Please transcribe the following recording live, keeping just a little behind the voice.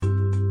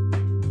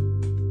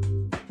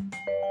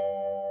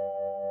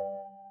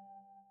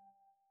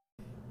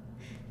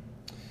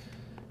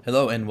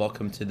Hello and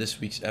welcome to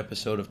this week's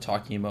episode of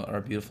Talking About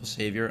Our Beautiful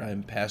Savior.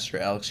 I'm Pastor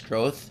Alex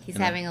Groth. He's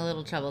having a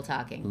little trouble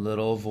talking.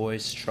 Little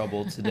voice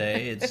trouble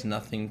today. It's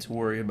nothing to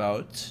worry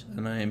about.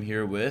 And I am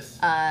here with...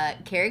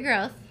 Carrie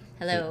Groth.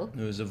 Hello.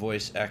 Who is a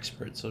voice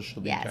expert, so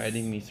she'll be Yes.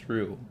 guiding me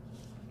through.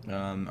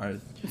 Our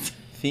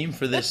theme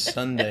for this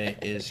Sunday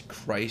is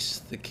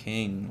Christ the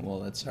King. Well,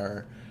 that's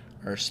our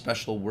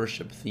special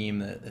worship theme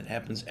that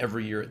happens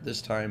every year at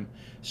this time.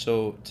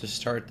 So to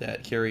start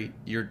that, Carrie,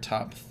 your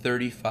top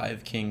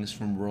 35 kings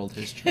from world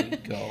history,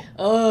 go.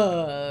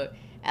 Oh,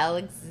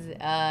 Alex,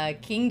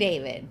 King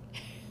David.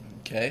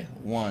 Okay,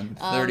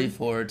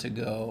 34 to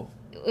go.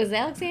 Was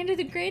Alexander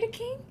the Great a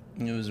king?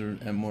 It was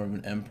more of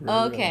an emperor.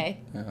 Oh, okay.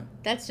 Really. Yeah.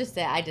 That's just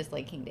it. I just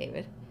like King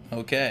David.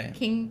 Okay.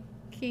 King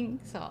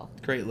Saul.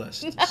 Great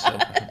list. So.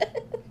 I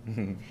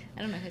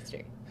don't know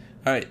history.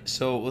 All right,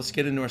 so let's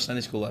get into our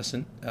Sunday school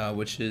lesson,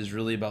 which is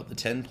really about the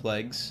 10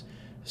 plagues.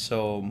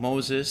 So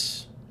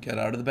Moses got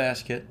out of the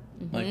basket,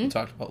 like we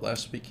talked about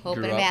last week. Hope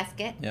in a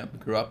basket. Yep,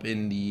 grew up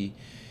in the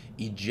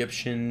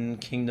Egyptian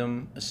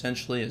kingdom,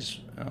 essentially, as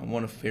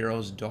one of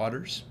Pharaoh's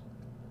daughters.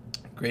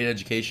 Great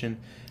education.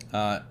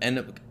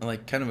 Ended up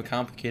like kind of a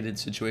complicated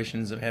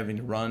situations of having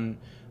to run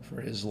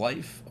for his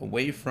life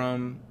away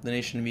from the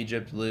nation of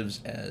Egypt.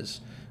 Lives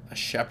as a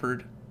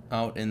shepherd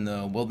out in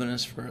the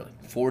wilderness for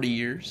like 40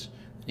 years.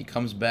 He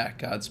comes back.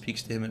 God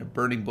speaks to him in a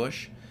burning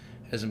bush,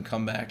 has him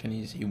come back, and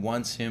he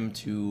wants him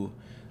to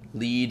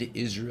lead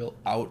Israel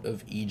out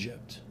of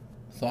Egypt.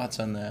 Thoughts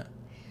on that?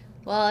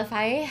 Well, if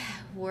I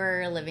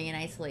were living in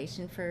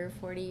isolation for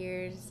 40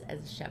 years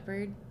as a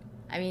shepherd,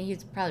 I mean,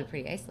 he's probably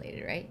pretty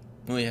isolated, right?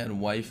 Well, he had a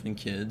wife and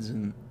kids,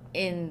 and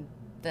in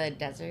the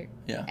desert.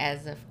 Yeah.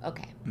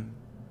 Okay. Mm-hmm.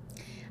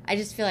 I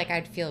just feel like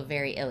I'd feel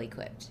very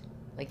ill-equipped,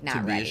 like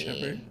not ready. To be a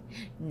shepherd?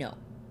 No.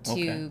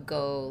 To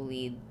go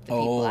lead the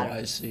people out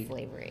of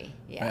slavery.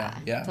 Yeah.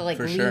 To like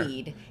for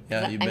lead. Sure.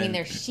 Yeah, I mean,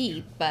 they're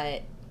sheep,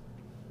 but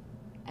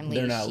I'm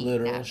leading they're not sheep,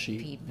 literal not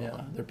sheep. People.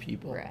 Yeah, they're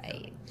people.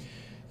 Right.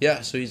 Yeah,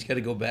 so he's got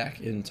to go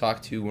back and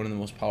talk to one of the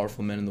most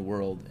powerful men in the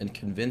world and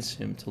convince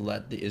him to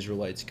let the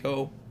Israelites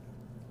go.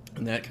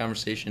 And that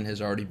conversation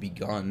has already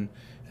begun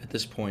at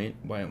this point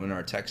when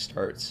our text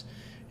starts.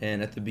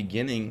 And at the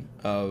beginning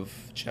of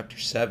chapter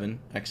 7,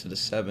 Exodus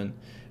 7,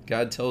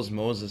 God tells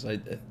Moses,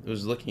 I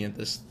was looking at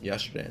this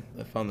yesterday,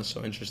 I found this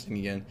so interesting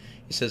again.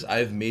 He says, I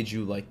have made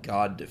you like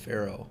God to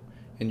Pharaoh,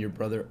 and your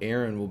brother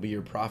Aaron will be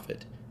your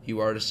prophet. You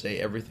are to say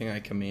everything I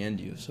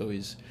command you. So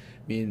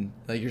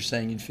like you're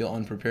saying, you'd feel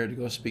unprepared to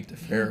go speak to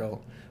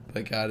Pharaoh,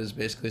 but God is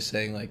basically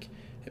saying, like,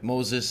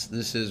 Moses,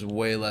 this is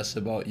way less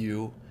about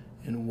you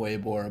and way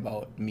more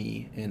about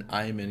me, and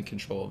I'm in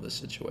control of the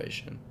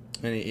situation.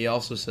 And he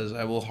also says,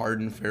 I will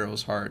harden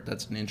Pharaoh's heart.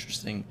 That's an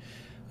interesting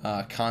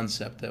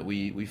concept that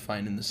we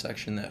find in the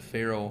section, that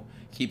Pharaoh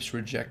keeps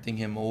rejecting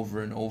him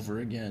over and over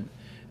again,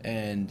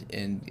 and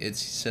it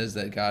says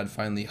that God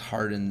finally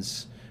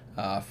hardens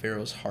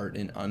Pharaoh's heart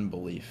in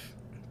unbelief.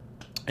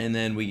 And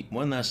then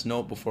one last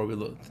note before we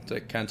look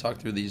to kind of talk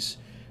through these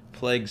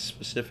plagues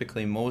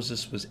specifically.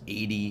 Moses was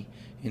 80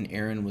 and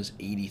Aaron was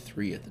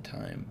 83 at the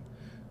time,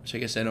 which I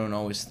guess I don't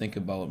always think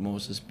about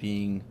Moses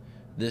being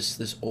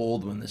this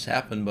old when this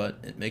happened, but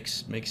it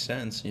makes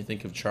sense. You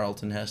think of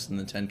Charlton Heston,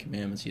 the Ten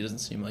Commandments. He doesn't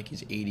seem like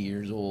he's 80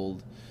 years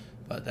old,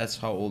 but that's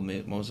how old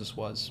Moses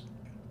was.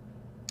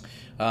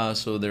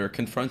 So they're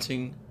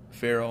confronting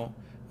Pharaoh.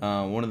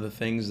 One of the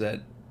things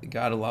that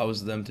God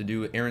allows them to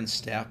do, Aaron's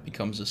staff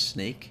becomes a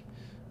snake,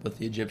 but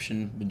the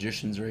Egyptian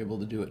magicians are able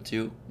to do it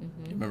too.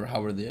 Mm-hmm. Do you remember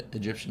how were the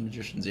Egyptian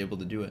magicians able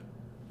to do it?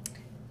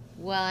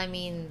 Well, I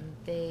mean,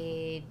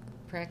 they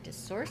practice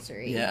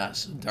sorcery. Yeah,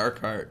 so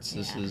dark arts.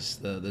 This is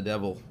the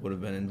devil would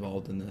have been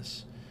involved in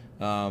this.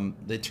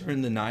 They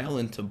turned the Nile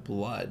into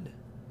blood.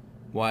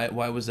 Why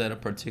was that a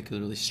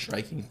particularly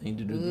striking thing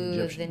to do to the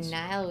Egyptians? The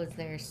Nile was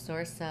their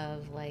source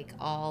of like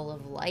all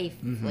of life,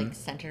 like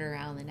centered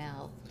around the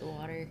Nile, the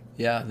water.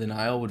 Yeah, the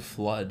Nile would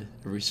flood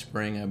every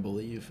spring, I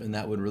believe, and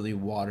that would really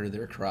water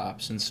their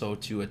crops. And so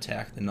to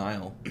attack the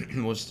Nile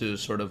was to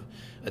sort of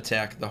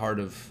attack the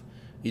heart of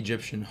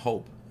Egyptian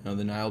hope.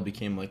 The Nile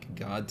became like a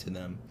god to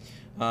them.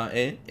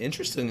 And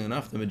interestingly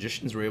enough, the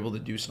magicians were able to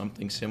do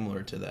something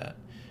similar to that.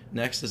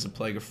 Next is a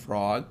plague of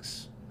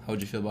frogs. How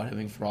would you feel about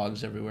having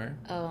frogs everywhere?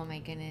 Oh my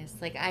goodness.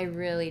 Like, I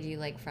really do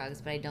like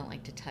frogs, but I don't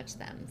like to touch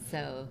them.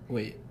 So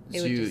wait,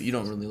 so you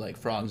don't really like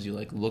frogs, you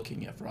like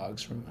looking at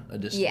frogs from a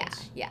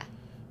distance. Yeah.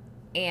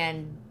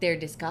 And they're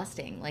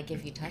disgusting, like,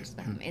 if you touch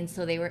them. And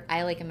so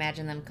I like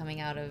imagine them coming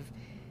out of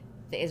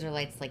the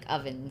Israelites like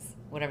ovens,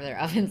 whatever their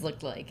ovens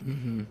looked like.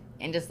 And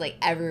just like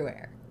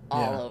everywhere.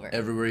 All over.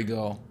 Everywhere you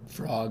go,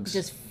 frogs.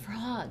 Just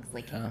frogs,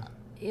 like,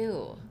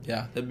 ew.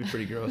 Yeah, that'd be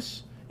pretty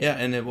gross. Yeah,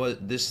 and it was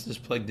this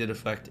plague did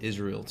affect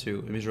Israel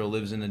too. Israel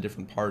lives in a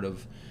different part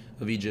of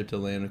Egypt, a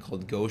land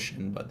called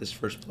Goshen, but this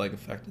first plague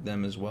affected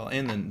them as well,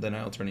 and then the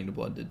Nile turning to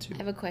blood did too. I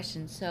have a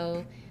question.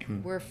 So,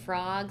 were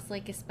frogs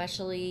like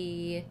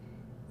especially,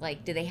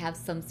 like, do they have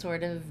some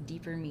sort of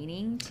deeper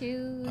meaning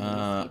to these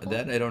people?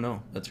 That I don't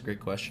know. That's a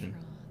great question.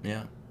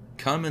 Yeah.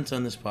 comment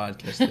on this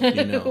podcast if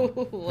you know.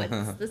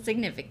 What's the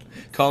significance?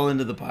 Call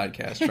into the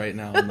podcast right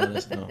now and let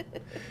us know.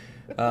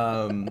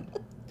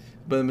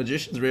 But the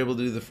magicians were able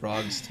to do the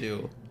frogs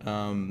too.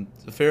 So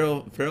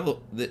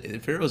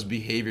Pharaoh's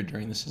behavior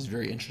during this is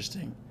very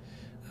interesting.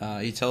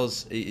 He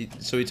tells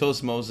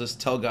Moses,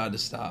 tell God to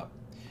stop.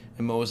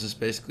 And Moses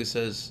basically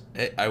says,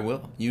 hey, I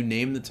will. You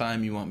name the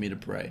time you want me to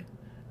pray,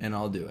 and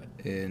I'll do it.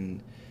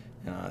 And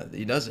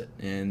he does it.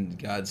 And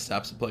God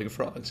stops the plague of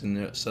frogs.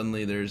 And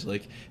suddenly there's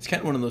like, it's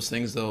kind of one of those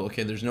things though,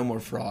 okay, there's no more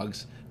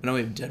frogs. But now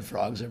we have dead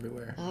frogs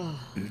everywhere. Oh.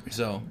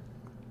 So,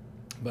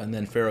 and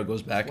then Pharaoh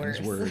goes back on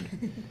his word.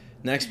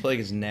 Next plague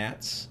is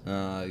gnats.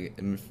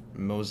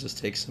 Moses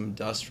takes some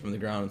dust from the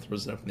ground and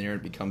throws it up in the air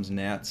and it becomes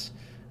gnats.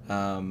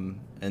 And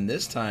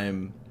this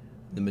time,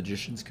 the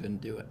magicians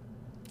couldn't do it.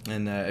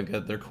 And I've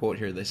got their quote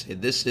here. They say,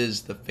 this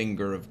is the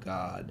finger of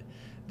God.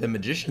 The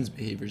magician's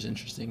behavior is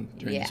interesting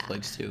during these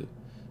plagues too.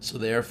 So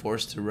they are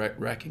forced to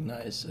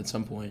recognize at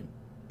some point.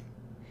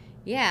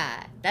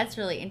 Yeah, that's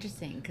really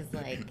interesting because,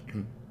 like,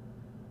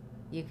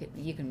 you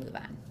can move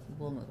on.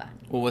 We'll move on.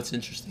 Well, what's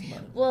interesting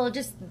about it? Well,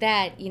 just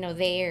that,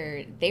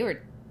 they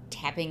were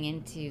tapping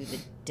into the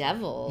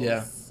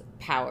devil's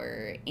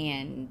power,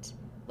 and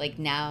like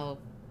now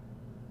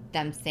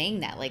them saying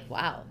that, like,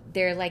 wow,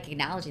 they're like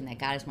acknowledging that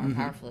God is more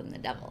powerful than the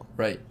devil.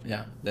 Right.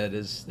 Yeah, that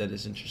is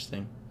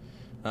interesting.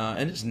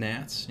 And just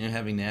gnats,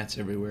 having gnats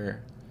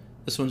everywhere.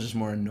 This one's just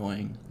more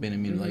annoying. Like,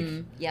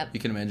 you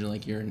can imagine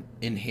like you're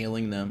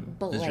inhaling them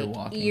as you're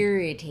walking.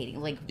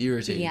 Irritating,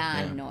 irritating,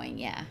 beyond annoying.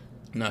 Yeah.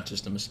 Not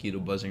just a mosquito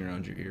buzzing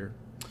around your ear.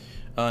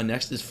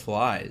 Next is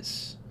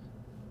flies.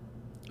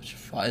 Which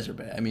flies are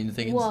bad. I mean,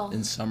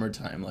 in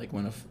summertime, like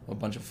when a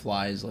bunch of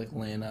flies like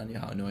land on you,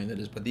 how annoying that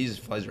is. But these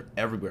flies are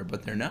everywhere.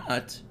 But they're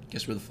not.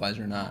 Guess where the flies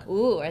are not?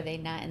 Ooh, are they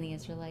not in the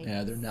Israelites?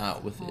 Yeah, they're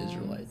not with the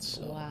Israelites.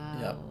 So, wow.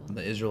 Yep,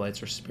 the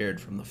Israelites are spared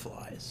from the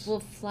flies. Well,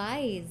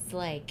 flies,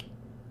 like,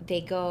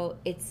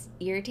 it's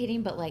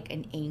irritating, but like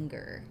an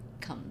anger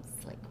comes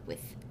like with,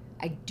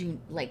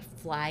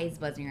 flies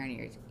buzzing around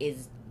your ears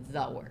is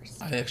the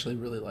worst. I actually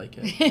really like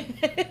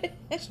it.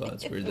 So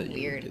that's weird that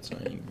you get so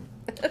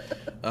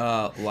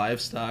angry.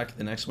 Livestock.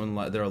 The next one,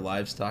 there are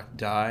livestock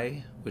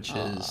die, which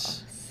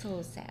is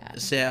so sad.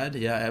 Sad,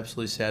 yeah,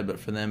 absolutely sad. But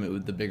for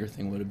them, the bigger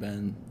thing would have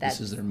been this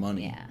is their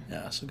money.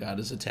 Yeah. So God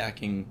is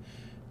attacking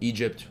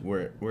Egypt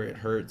where it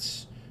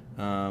hurts.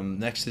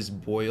 Next is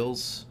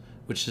boils,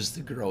 which is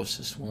the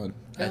grossest one,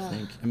 I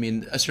think. I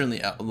mean, certainly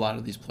a lot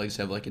of these plagues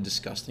have like a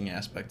disgusting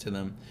aspect to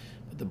them.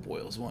 But the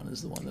boils one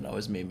is the one that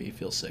always made me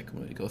feel sick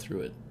when we go through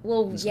it.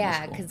 Well,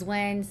 yeah, because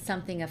when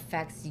something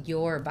affects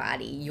your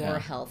body, your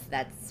health,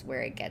 that's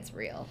where it gets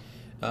real.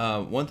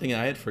 One thing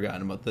I had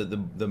forgotten about,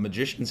 the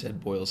magicians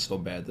had boils so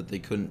bad that they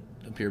couldn't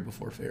appear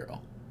before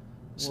Pharaoh.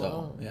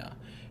 So, yeah.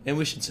 And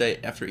we should say,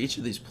 after each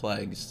of these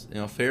plagues,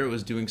 Pharaoh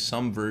was doing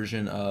some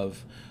version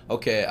of,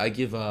 okay, I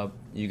give up,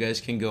 you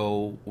guys can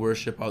go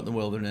worship out in the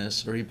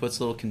wilderness, or he puts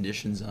little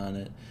conditions on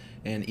it.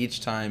 And each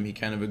time he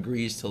kind of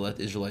agrees to let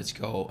the Israelites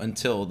go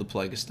until the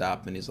plague is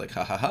stopped, and he's like,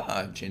 ha ha ha,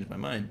 I've changed my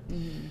mind.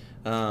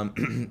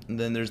 Mm-hmm.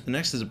 Then the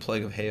next is a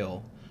plague of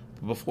hail.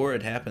 But before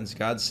it happens,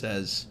 God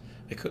says,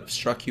 I could have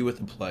struck you with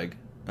a plague.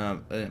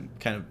 I'm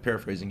kind of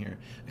paraphrasing here.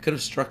 I could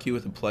have struck you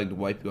with a plague to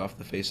wipe you off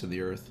the face of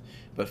the earth.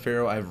 But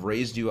Pharaoh, I've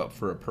raised you up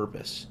for a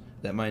purpose,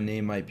 that my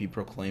name might be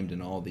proclaimed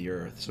in all the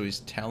earth. So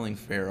he's telling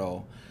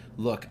Pharaoh,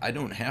 look, I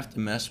don't have to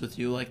mess with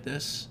you like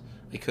this.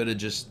 I could have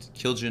just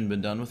killed you and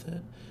been done with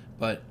it.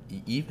 But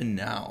even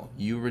now,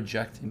 you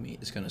rejecting me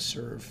is going to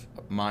serve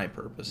my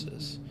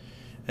purposes. Mm-hmm.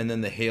 And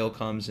then the hail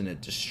comes and it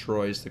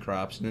destroys the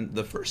crops. And then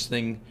the first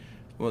thing,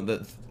 one of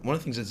the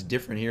things that's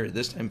different here,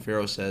 this time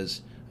Pharaoh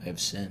says, I have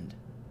sinned.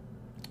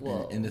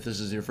 Whoa. And if this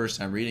is your first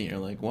time reading it, you're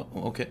like, well,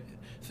 okay,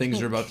 things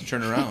are about to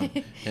turn around.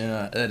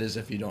 And that is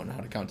if you don't know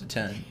how to count to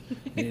 10.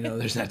 And,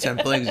 there's not 10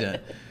 plagues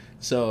yet.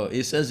 So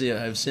he says,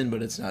 yeah, I've sinned,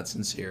 but it's not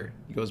sincere.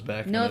 He goes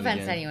back. No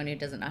offense to anyone who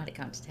doesn't know how to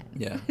count to 10.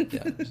 Yeah,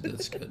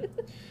 that's good.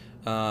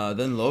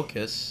 Then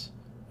locusts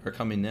are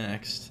coming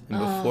next. And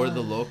before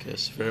the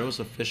locusts, Pharaoh's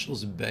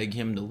officials beg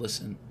him to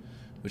listen,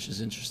 which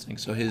is interesting.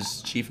 So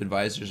his chief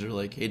advisors are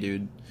like, hey,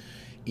 dude,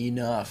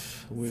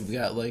 enough. We've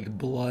got, like,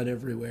 blood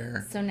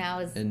everywhere. So now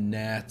and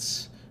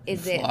gnats and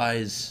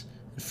flies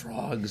and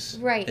frogs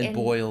and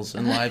boils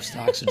and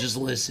livestock. So just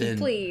listen.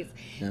 Please.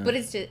 Yeah. But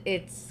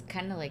it's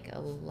kind of like a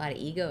lot of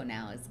ego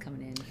now is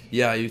coming in.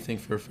 Yeah, you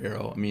think for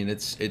Pharaoh. I mean,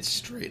 it's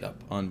straight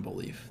up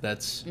unbelief.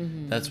 That's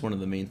one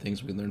of the main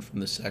things we learned from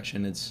this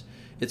section. It's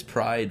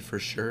pride for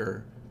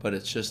sure, but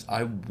it's just,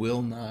 I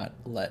will not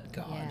let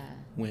God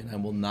win. I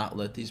will not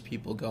let these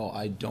people go.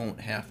 I don't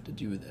have to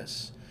do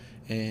this.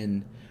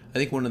 And I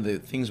think one of the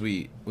things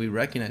we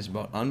recognize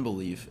about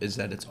unbelief is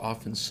that it's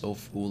often so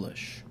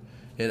foolish.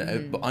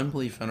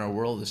 Unbelief in our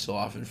world is so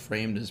often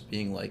framed as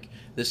being like,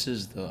 this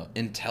is the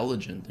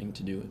intelligent thing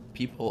to do.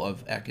 People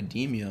of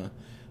academia,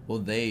 well,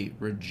 they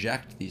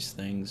reject these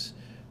things.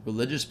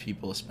 Religious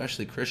people,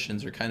 especially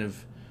Christians, are kind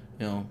of,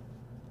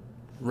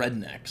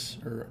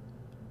 rednecks or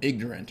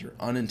ignorant or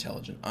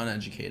unintelligent,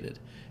 uneducated.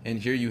 And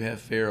here you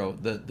have Pharaoh,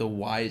 the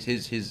wise,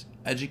 his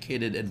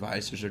educated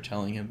advisors are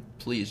telling him,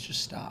 please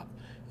just stop.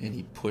 And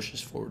he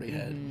pushes forward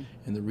ahead.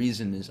 And the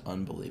reason is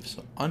unbelief.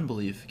 So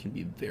unbelief can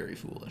be very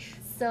foolish.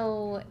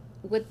 So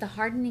with the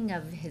hardening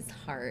of his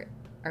heart,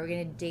 are we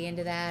going to dig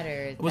into that,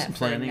 or is I wasn't that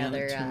for planning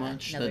another, on it too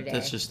much. another day?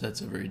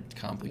 That's a very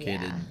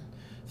complicated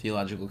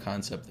theological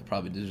concept that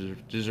probably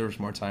deserves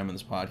more time on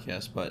this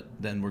podcast, but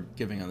then we're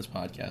giving on this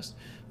podcast.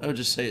 I would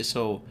just say,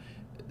 so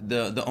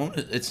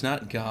it's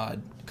not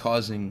God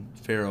causing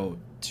Pharaoh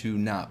to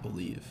not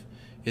believe.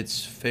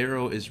 It's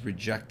Pharaoh is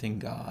rejecting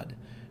God,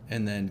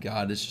 and then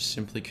God is just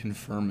simply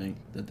confirming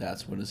that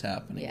that's what is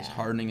happening. He's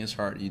hardening his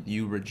heart.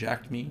 You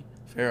reject me,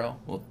 Pharaoh?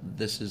 Well,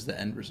 this is the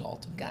end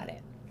result of that. Got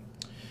it.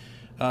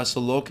 So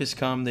locusts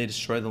come, they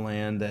destroy the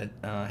land that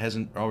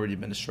hasn't already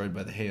been destroyed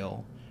by the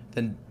hail.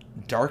 Then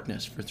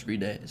darkness for 3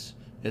 days.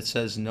 It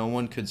says no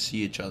one could see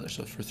each other,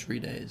 so for 3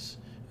 days.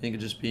 I think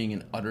of just being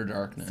in utter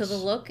darkness. So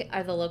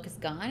are the locusts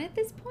gone at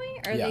this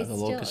point? Or are they the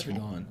locusts are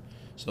gone.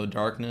 So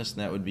darkness,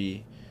 and that would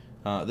be,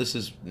 this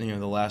is the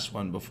last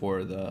one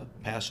before the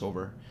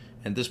Passover.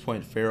 And at this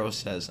point, Pharaoh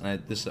says, and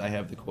I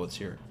have the quotes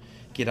here,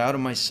 "Get out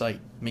of my sight.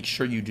 Make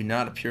sure you do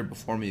not appear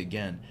before me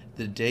again.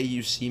 The day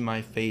you see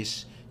my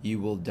face, you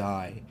will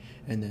die."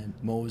 And then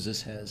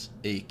Moses has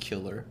a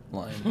killer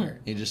line here.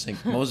 You just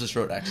think Moses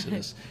wrote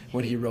Exodus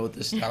when he wrote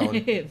this down,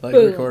 like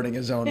recording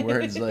his own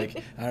words.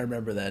 Like, I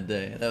remember that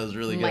day. That was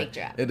really good. Mic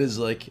drop. It is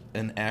like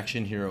an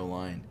action hero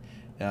line.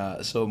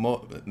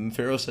 So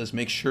Pharaoh says,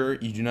 "Make sure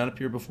you do not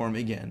appear before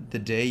me again. The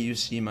day you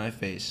see my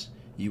face,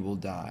 you will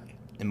die."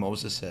 And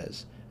Moses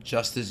says,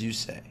 "Just as you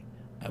say,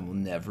 I will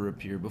never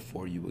appear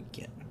before you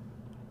again."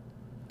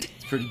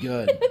 It's pretty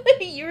good.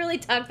 You really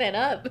talked that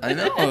up. I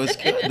know, it's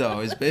good though.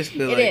 It's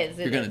basically like,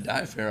 you're going to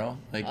die, Pharaoh.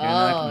 Like, you're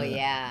not gonna,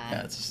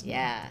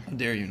 yeah. How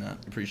dare you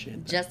not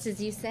appreciate that? Just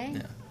as you say?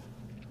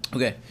 Yeah.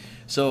 Okay,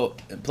 so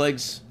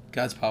plagues,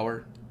 God's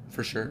power,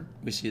 for sure.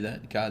 We see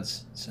that.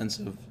 God's sense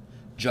of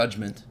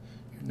judgment.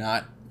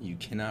 You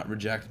cannot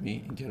reject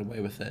me and get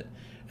away with it.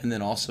 And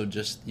then also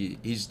just,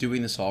 he's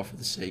doing this all for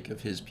the sake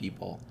of his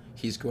people.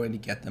 He's going to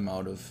get them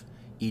out of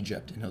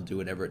Egypt, and he'll do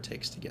whatever it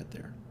takes to get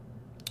there.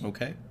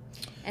 Okay?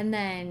 And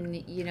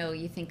then,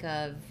 you think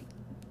of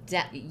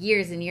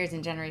years and years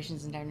and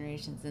generations,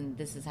 and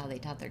this is how they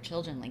taught their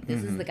children. Like,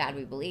 this is the God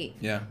we believe.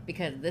 Yeah.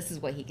 Because this is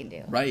what he can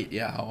do. Right,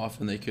 yeah. How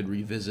often they could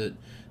revisit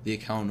the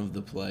account of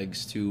the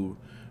plagues to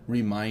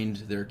remind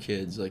their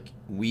kids, like,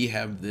 we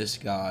have this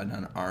God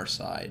on our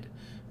side.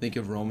 Think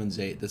of Romans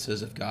 8 that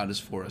says, if God is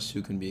for us,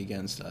 who can be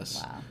against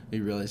us? Wow. We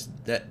realize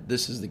that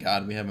this is the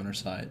God we have on our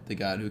side, the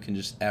God who can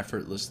just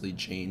effortlessly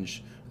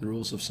change the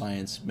rules of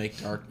science,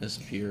 make darkness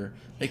appear,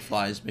 make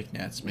flies, make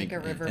gnats, make a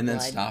river and then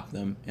blood. stop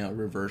them,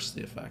 reverse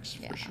the effects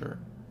for sure.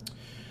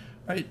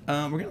 All right,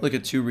 we're going to look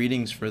at 2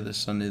 readings for this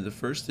Sunday. The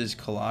first is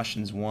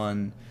Colossians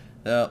 1.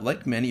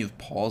 Like many of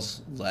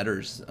Paul's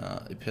letters,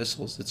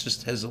 epistles, it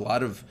just has a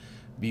lot of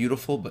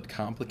beautiful but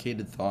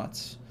complicated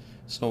thoughts.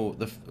 So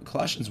the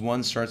Colossians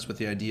 1 starts with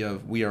the idea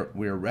of we are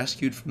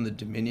rescued from the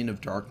dominion of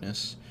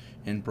darkness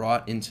and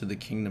brought into the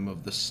kingdom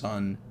of the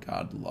Son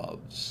God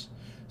loves.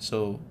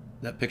 So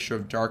that picture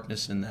of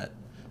darkness in that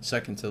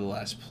second to the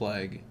last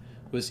plague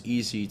was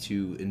easy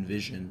to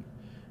envision.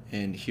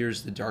 And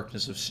here's the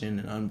darkness of sin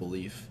and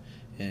unbelief.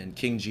 And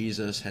King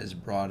Jesus has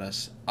brought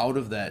us out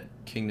of that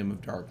kingdom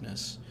of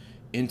darkness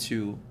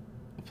into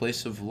a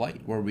place of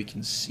light where we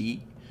can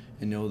see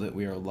and know that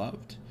we are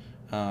loved.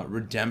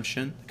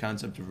 Redemption, the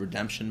concept of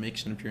redemption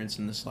makes an appearance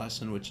in this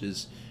lesson, which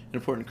is an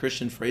important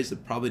Christian phrase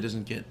that probably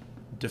doesn't get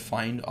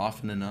defined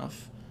often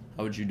enough.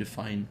 How would you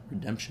define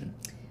redemption?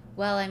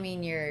 Well, I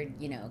mean, your,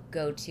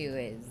 go-to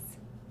is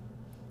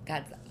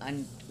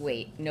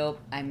wait, nope,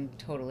 I'm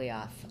totally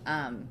off.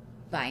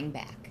 Buying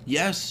back.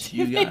 Yes,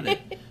 you got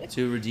it.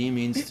 To redeem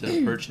means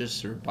to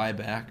purchase or buy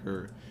back,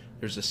 or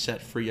there's a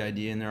set-free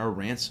idea, and there are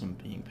ransom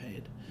being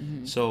paid.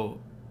 Mm-hmm. So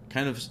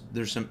kind of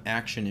there's some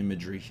action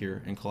imagery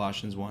here in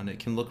Colossians 1. It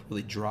can look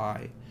really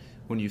dry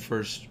when you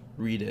first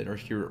read it or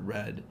hear it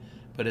read,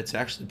 but it's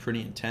actually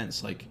pretty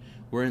intense. Like,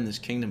 we're in this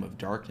kingdom of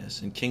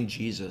darkness, and King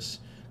Jesus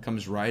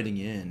comes riding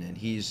in, and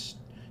he's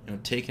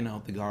taking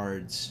out the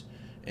guards,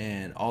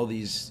 and all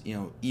these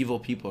evil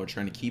people are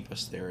trying to keep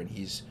us there, and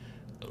he's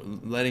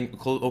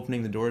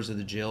opening the doors of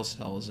the jail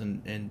cells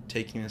and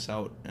taking us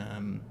out.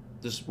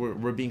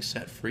 We're being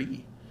set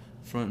free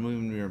from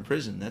when we were in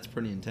prison. That's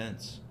pretty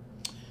intense.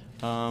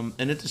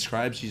 And it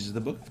describes Jesus.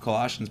 The book of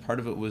Colossians,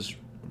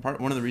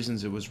 one of the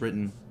reasons it was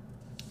written,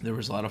 there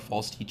was a lot of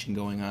false teaching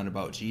going on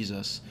about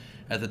Jesus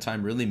at the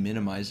time, really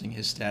minimizing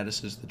his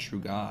status as the true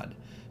God.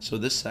 So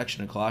this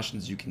section of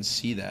Colossians, you can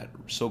see that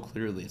so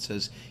clearly. It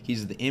says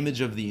he's the image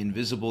of the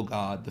invisible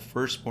God, the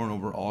firstborn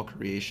over all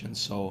creation.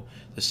 So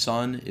the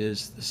Son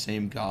is the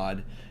same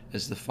God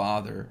as the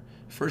Father.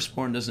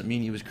 Firstborn doesn't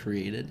mean he was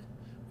created.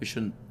 We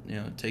shouldn't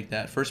take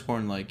that.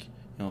 Firstborn,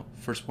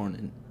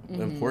 firstborn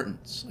in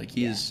importance. Like,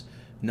 he is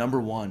number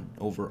one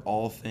over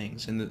all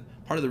things. And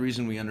part of the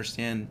reason we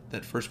understand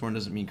that firstborn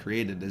doesn't mean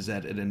created is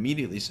that it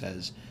immediately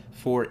says,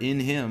 for in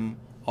him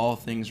all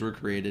things were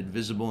created,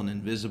 visible and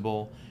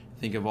invisible.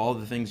 Think of all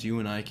the things you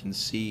and I can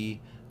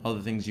see, all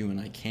the things you and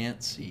I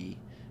can't see.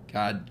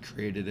 God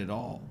created it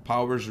all.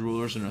 Powers,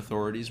 rulers, and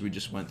authorities. We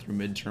just went through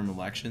midterm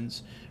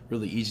elections.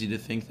 Really easy to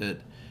think that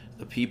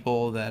the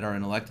people that are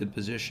in elected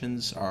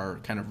positions are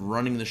kind of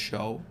running the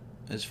show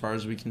as far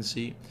as we can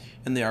see,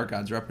 and they are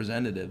God's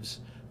representatives,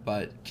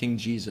 but King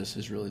Jesus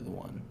is really the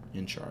one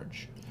in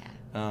charge.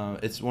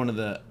 It's one of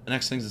the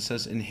next things it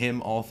says, in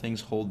him all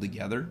things hold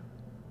together.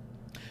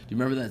 Do you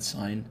remember that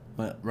sign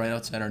right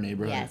outside our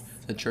neighborhood? Yes.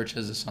 The church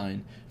has a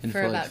sign. And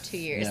for about 2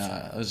 years.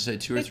 Yeah, I was going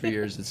to say 2 or 3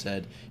 years that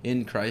said,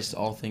 in Christ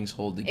all things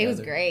hold together. It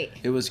was great.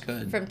 It was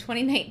good. From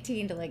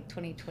 2019 to like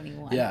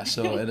 2021. Yeah,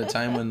 so at a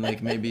time when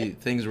like maybe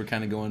things were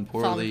kind of going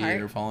poorly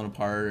or falling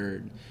apart,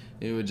 or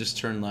it would just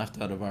turn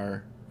left out of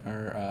our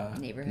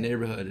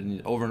neighborhood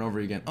and over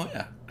again. Oh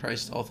yeah,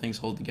 Christ all things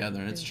hold together,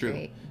 and it's true.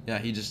 Great. Yeah,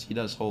 he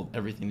does hold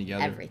everything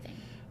together.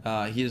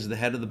 Everything. He is the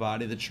head of the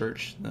body, the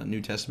church. The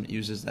New Testament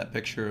uses that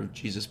picture of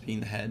Jesus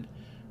being the head.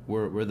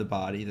 We're the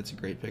body. That's a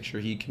great picture.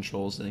 He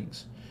controls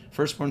things.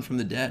 Firstborn from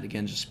the dead,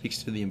 again, just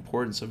speaks to the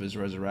importance of his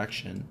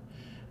resurrection.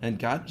 And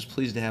God was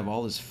pleased to have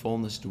all his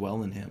fullness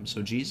dwell in him.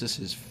 So Jesus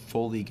is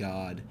fully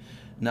God.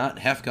 Not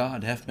half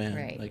God, half man,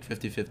 right. Like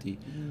 50-50.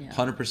 No.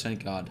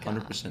 100% God,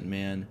 100%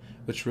 man,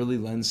 which really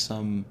lends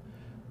some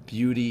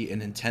beauty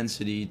and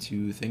intensity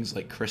to things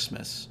like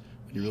Christmas.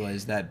 When you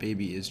realize that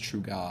baby is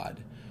true God.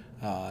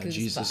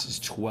 Jesus is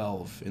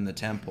 12 in the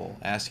temple,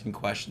 asking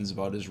questions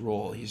about his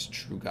role. He's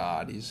true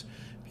God. He's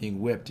being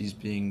whipped. He's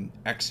being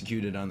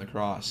executed on the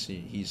cross.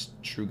 He's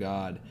true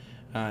God.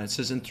 It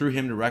says, and through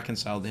him to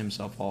reconcile to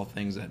himself all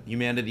things, that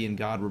humanity and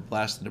God were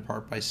blasted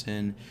apart by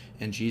sin,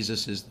 and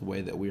Jesus is the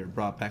way that we are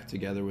brought back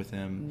together with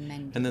him.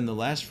 Amen. And then the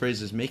last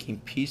phrase is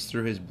making peace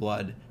through his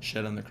blood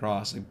shed on the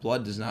cross. Like,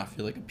 blood does not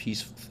feel like a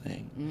peaceful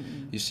thing.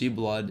 Mm-mm. You see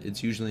blood,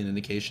 it's usually an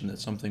indication that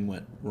something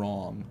went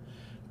wrong.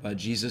 But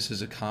Jesus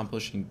is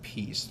accomplishing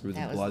peace through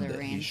the blood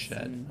that he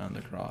shed on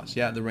the cross.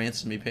 Yeah, the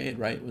ransom he paid,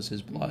 right, was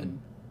his blood. Mm-hmm.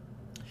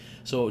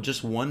 So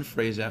just one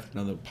phrase after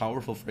another,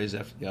 powerful phrase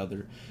after the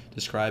other,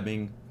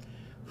 describing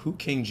who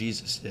King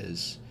Jesus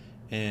is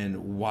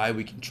and why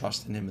we can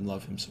trust in him and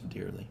love him so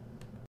dearly.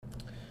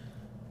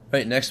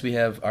 Right, next we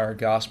have our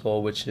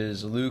gospel, which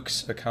is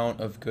Luke's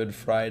account of Good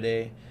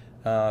Friday.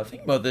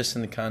 Think about this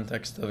in the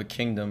context of a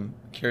kingdom.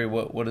 Carrie,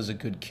 what does a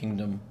good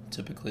kingdom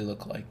typically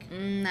look like?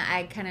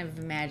 I kind of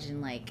imagine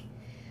like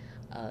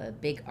a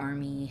big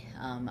army,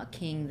 a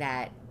king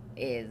that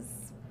is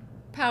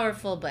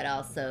powerful but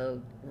also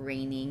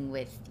reigning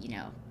with,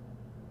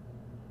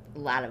 a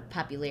lot of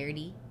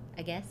popularity,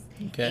 I guess.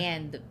 Okay.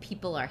 And the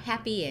people are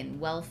happy and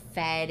well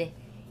fed.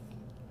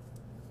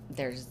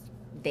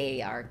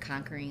 They are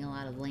conquering a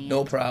lot of land.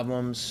 No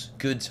problems,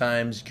 good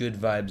times, good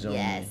vibes only.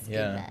 Yes, good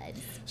vibes.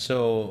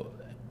 So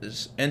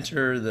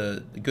enter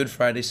the Good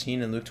Friday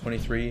scene in Luke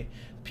 23.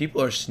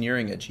 People are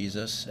sneering at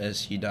Jesus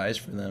as he dies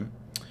for them,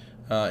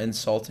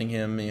 insulting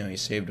him. He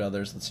saved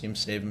others. Let's see him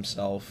save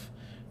himself.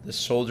 The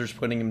soldiers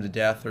putting him to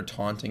death are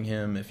taunting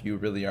him. If you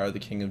really are the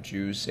King of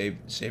Jews,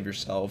 save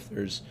yourself.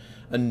 There's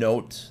a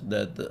note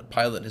that the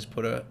Pilate has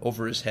put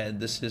over his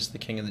head. This is the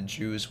King of the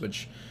Jews,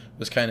 which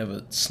was kind of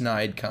a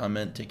snide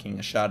comment, taking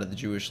a shot at the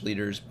Jewish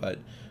leaders, but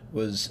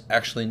was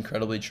actually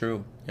incredibly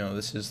true.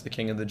 This is the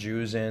King of the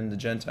Jews and the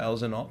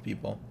Gentiles and all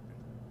people.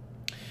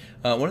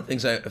 One of the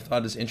things I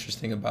thought is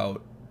interesting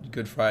about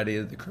Good Friday,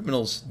 the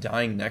criminals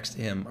dying next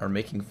to him are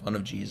making fun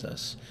of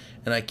Jesus.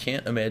 And I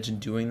can't imagine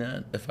doing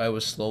that if I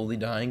was slowly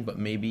dying, but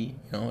maybe,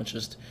 it's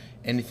just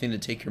anything to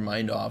take your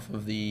mind off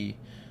of the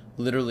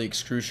literally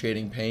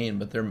excruciating pain,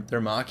 but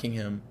they're mocking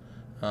him,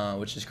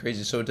 which is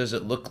crazy. So does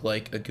it look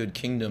like a good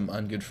kingdom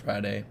on Good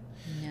Friday?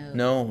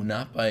 No,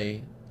 not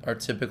by our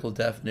typical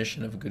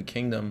definition of a good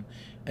kingdom.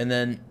 And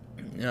then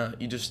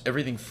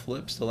everything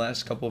flips the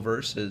last couple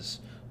verses.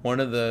 One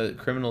of the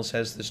criminals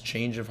has this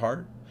change of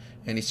heart,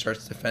 and he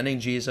starts defending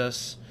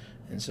Jesus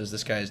and says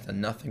this guy has done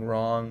nothing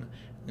wrong.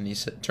 And he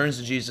turns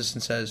to Jesus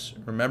and says,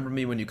 remember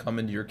me when you come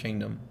into your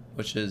kingdom,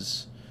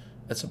 that's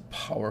a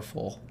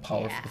powerful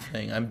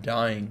thing. I'm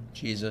dying,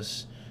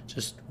 Jesus.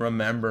 Just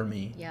remember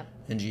me. Yep.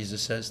 And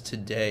Jesus says,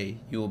 today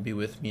you will be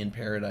with me in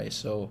paradise.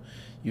 So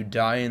you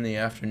die in the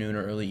afternoon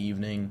or early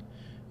evening.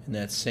 In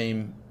that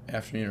same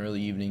afternoon or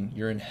early evening,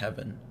 you're in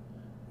heaven.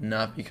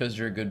 Not because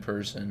you're a good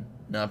person,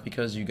 not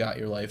because you got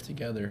your life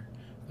together,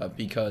 but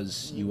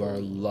because you are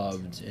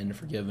loved and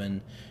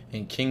forgiven.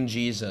 And King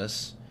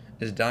Jesus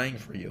is dying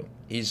for you.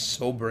 He's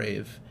so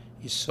brave.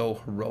 He's so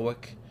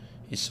heroic.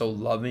 He's so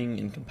loving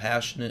and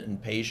compassionate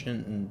and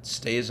patient and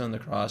stays on the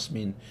cross. I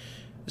mean,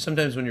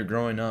 sometimes when you're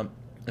growing up,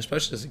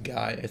 especially as a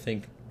guy, I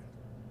think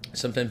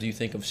sometimes you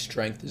think of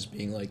strength as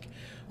being like,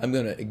 I'm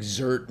going to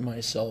exert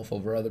myself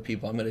over other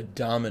people. I'm going to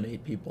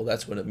dominate people.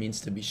 That's what it means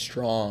to be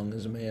strong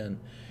as a man.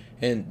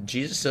 And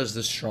Jesus does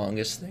the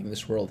strongest thing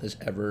this world has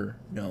ever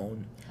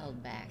known.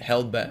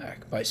 Held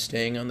back by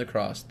staying on the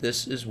cross.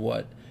 This is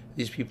what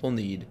these people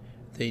need.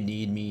 They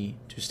need me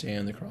to stay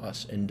on the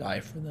cross and die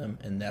for them,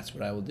 and that's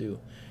what I will do.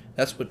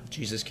 That's what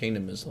Jesus'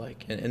 kingdom is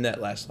like. And in that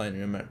last line,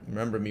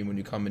 remember me when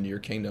you come into your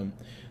kingdom,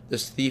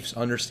 this thief's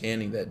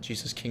understanding that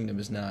Jesus' kingdom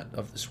is not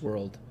of this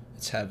world.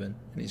 It's heaven,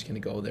 and he's going to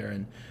go there.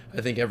 And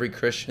I think every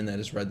Christian that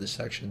has read this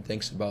section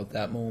thinks about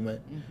that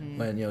moment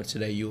when,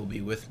 today you will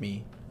be with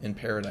me in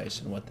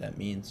paradise and what that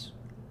means.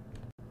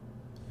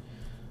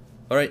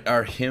 All right,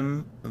 our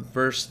hymn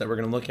verse that we're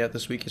going to look at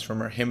this week is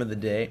from our hymn of the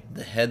day,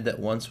 "The Head That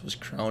Once Was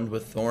Crowned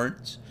with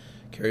Thorns."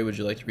 Carrie, would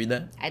you like to read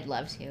that? I'd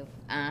love to.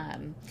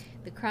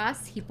 The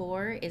cross he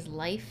bore is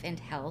life and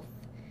health,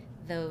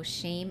 though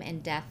shame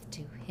and death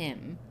to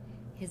him.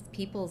 His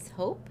people's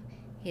hope,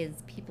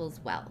 his people's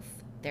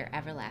wealth, their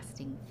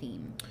everlasting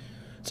theme.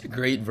 It's a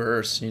great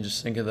verse. You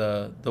just think of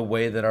the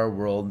way that our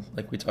world,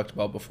 like we talked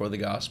about before the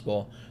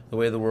gospel, the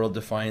way the world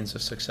defines a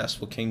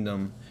successful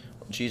kingdom.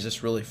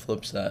 Jesus really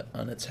flips that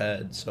on its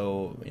head.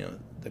 So,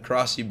 the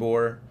cross he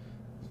bore,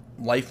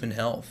 life and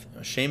health.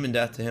 Shame and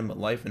death to him, but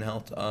life and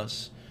health to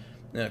us.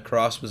 The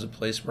cross was a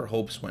place where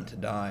hopes went to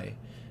die.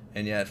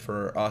 And yet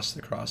for us,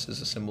 the cross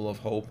is a symbol of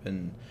hope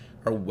and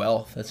our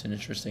wealth. That's an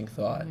interesting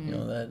thought,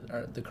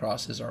 that the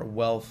cross is our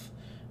wealth,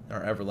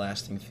 our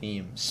everlasting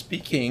theme.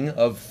 Speaking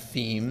of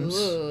themes,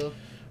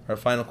 our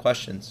final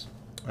questions.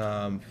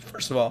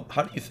 First of all,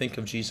 how do you think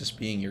of Jesus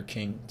being your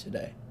king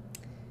today?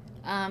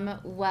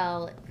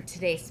 Well,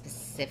 today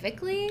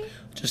specifically?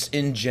 Just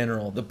in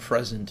general, the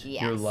present,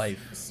 your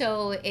life.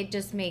 So it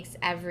just makes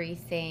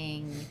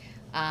everything,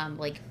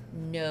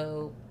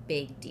 no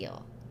big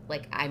deal.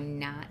 Like, I'm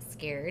not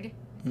scared,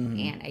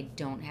 and I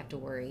don't have to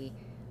worry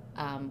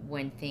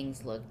when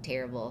things look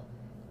terrible.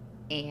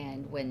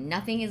 And when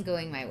nothing is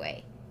going my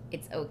way,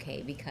 it's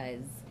okay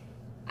because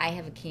I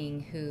have a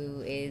king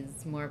who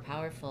is more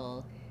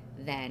powerful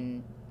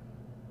than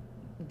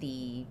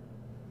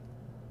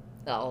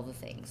all the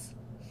things.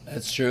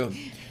 That's true.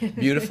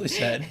 Beautifully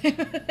said.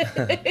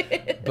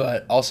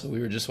 But also, we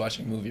were just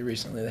watching a movie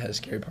recently that has a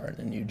scary part,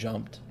 and you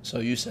jumped. So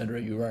you said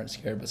you weren't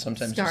scared, but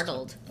sometimes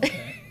startled.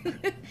 Okay.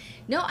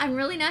 No, I'm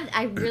really not.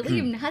 I really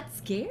am not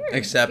scared.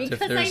 Except if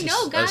there's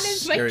a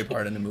scary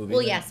part in the movie.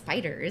 Well, yeah,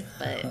 spiders,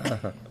 but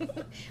I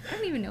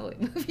don't even know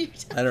what movie you're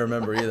talking I don't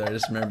remember either. I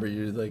just remember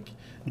you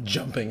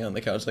jumping on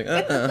the couch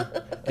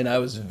and I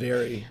was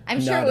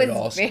not at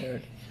all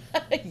scared.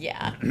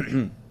 Yeah.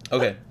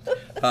 Okay.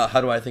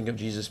 How do I think of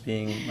Jesus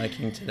being my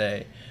king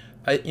today?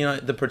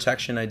 The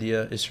protection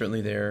idea is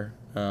certainly there,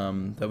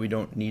 that we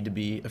don't need to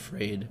be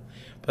afraid.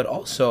 But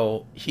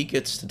also, he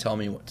gets to tell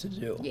me what to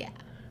do. Yeah.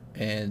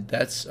 And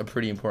that's a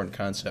pretty important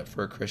concept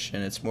for a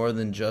Christian. It's more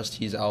than just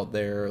he's out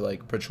there,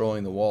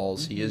 patrolling the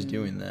walls. He is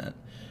doing that.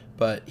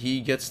 But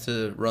he gets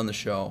to run the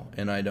show,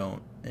 and I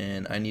don't.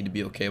 And I need to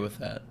be okay with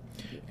that.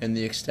 And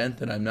the extent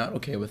that I'm not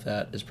okay with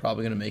that is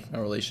probably going to make my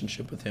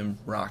relationship with him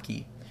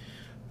rocky.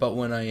 But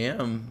when I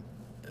am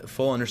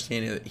full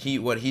understanding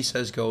that what he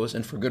says goes,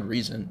 and for good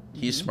reason.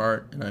 He's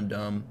smart and I'm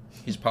dumb.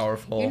 He's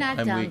powerful. You're not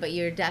I'm dumb, weak. But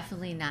you're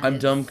definitely not. I'm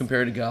dumb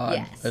compared to God.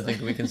 Yes. I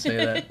think we can say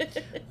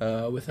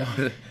that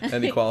without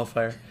any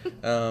qualifier.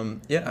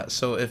 Yeah.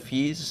 So if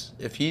he's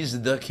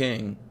the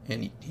king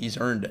and he's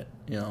earned it,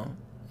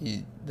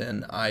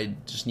 then I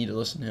just need to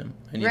listen to him.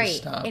 I need to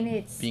stop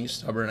being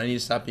stubborn. I need to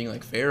stop being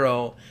like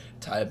Pharaoh,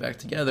 tie it back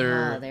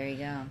together. Oh, there you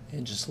go.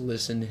 And just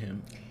listen to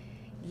him.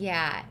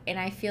 Yeah, and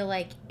I feel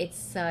like it's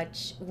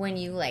such, when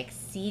you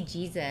see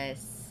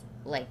Jesus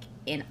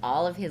in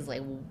all of his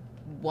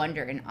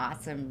wonder and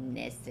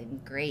awesomeness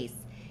and grace,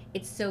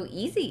 it's so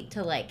easy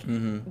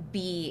to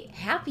be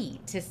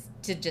happy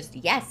to just,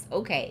 yes,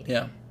 okay.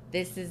 Yeah.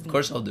 This is, of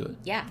course I'll do it.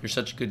 Yeah. You're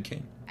such a good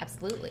king.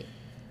 Absolutely.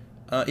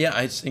 Yeah,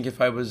 I just think if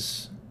I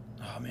was,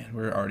 oh man,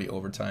 we're already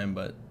over time,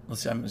 but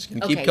let's see, I'm just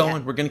gonna keep going.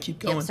 Yeah. We're gonna keep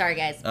going. Yep, sorry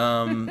guys.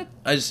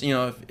 I just,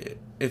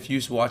 if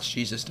you watched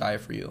Jesus die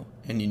for you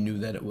and you knew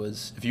that it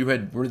was, if you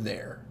were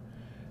there,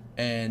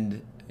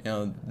 and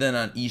then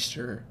on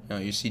Easter,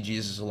 you see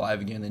Jesus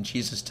alive again, and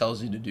Jesus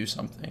tells you to do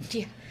something.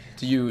 Yeah.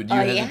 Do you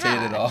hesitate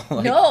at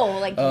all?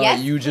 No,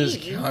 yes, you please.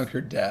 just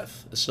conquered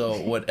death. So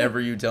whatever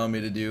you tell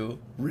me to do,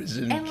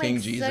 risen King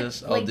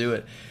Jesus, I'll do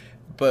it.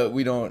 But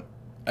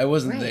I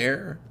wasn't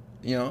there,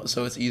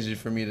 so it's easy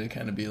for me to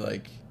kind of be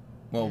like,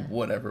 well,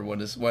 whatever. Why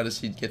does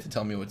he get to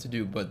tell me what to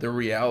do? But the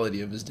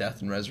reality of his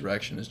death and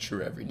resurrection is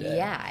true every day.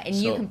 Yeah, and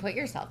you can put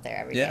yourself there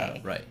every day. Yeah,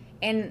 right.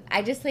 And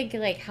I just think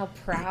how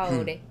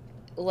proud,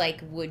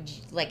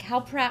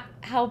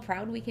 how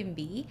proud we can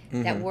be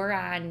that we're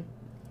on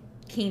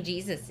King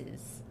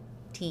Jesus's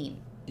team.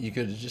 You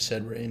could have just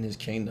said we're in his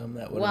kingdom.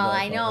 That would. Well,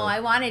 I know I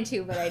wanted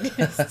to, but I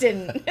just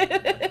didn't.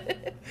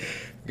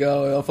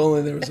 Go. If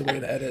only there was a way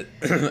to edit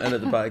the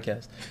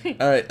podcast.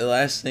 All right. The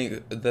last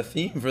thing, the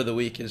theme for the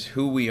week is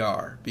who we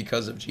are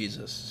because of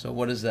Jesus. So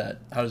what is that?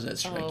 How does that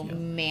strike you? Oh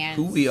man,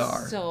 who we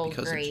are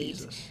because of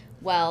Jesus.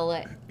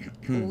 Well,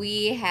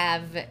 we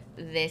have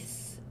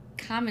this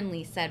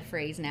commonly said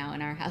phrase now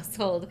in our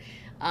household.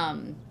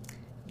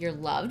 You're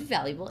loved,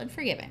 valuable, and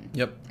forgiven.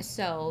 Yep.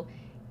 So,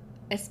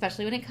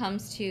 especially when it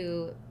comes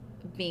to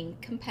being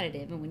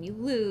competitive and when you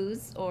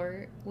lose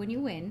or when you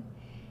win,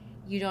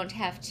 you don't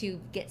have to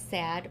get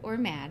sad or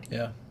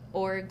mad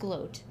or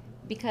gloat,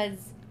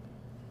 because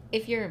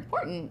if you're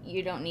important,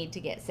 you don't need to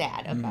get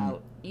sad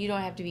about, you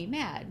don't have to be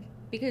mad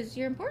because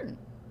you're important.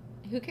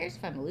 Who cares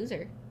if I'm a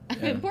loser?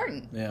 I'm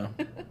important. Yeah.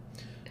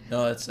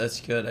 No,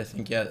 that's good. I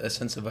think, a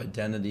sense of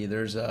identity.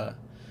 There's a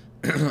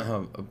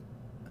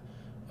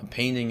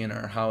painting in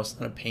our house,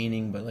 not a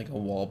painting, but like a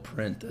wall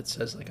print that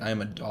says like, I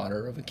am a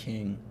daughter of a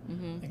king.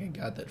 I think I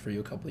got that for you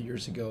a couple of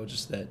years ago.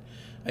 Just that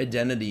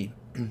identity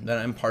that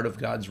I'm part of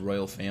God's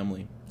royal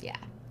family. Yeah.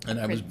 And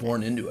I was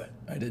born into it.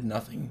 I did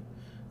nothing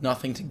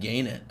to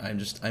gain it.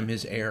 I'm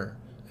his heir.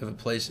 I have a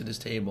place at his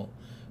table.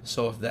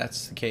 So if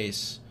that's the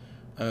case,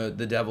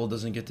 the devil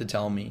doesn't get to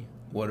tell me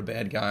what a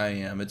bad guy I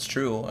am. It's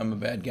true, I'm a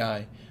bad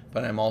guy,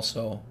 but I'm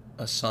also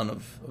a son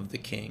of the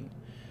king.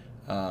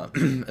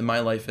 And my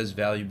life has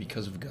value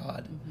because of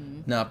God,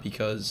 not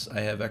because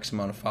I have X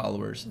amount of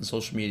followers on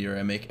social media, or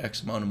I make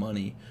X amount of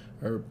money,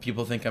 or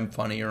people think I'm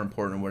funny or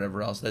important or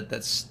whatever else.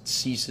 That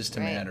ceases to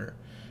matter,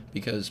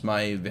 because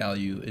my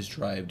value is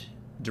derived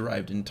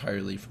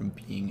entirely from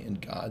being in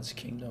God's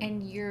kingdom.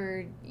 And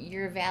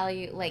your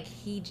value, like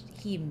he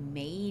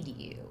made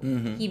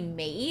you. He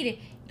made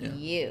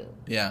you.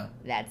 Yeah.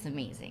 That's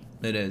amazing.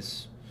 It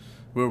is.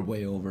 We're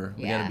way over.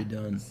 We gotta be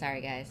done.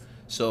 Sorry, guys.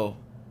 So,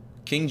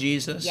 King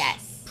Jesus.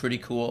 Yes. Pretty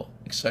cool.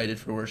 Excited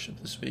for worship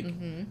this week.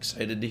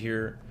 Excited to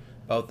hear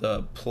about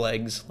the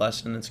plagues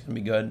lesson. It's gonna be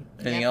good.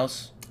 Anything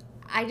else?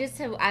 I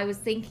was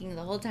thinking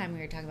the whole time we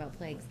were talking about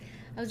plagues,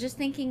 I was just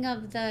thinking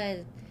of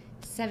the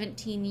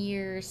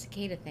 17-year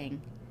cicada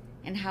thing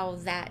and how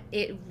that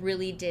it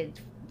really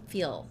did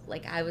feel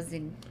like I was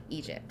in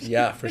Egypt.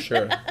 Yeah, for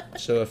sure.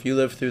 So if you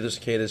lived through the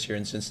cicadas here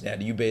in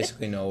Cincinnati, you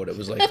basically know what it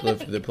was like to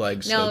live through the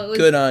plagues. No, so it was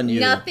good on you.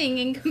 Nothing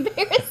in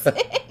comparison.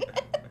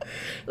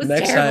 It was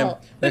next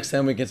terrible.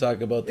 time we can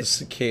talk about the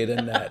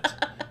cicada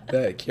net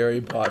that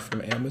Carrie bought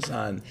from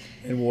Amazon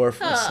and wore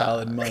for a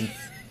solid month.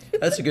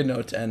 That's a good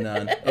note to end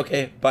on.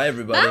 Okay, bye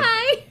everybody.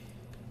 Bye.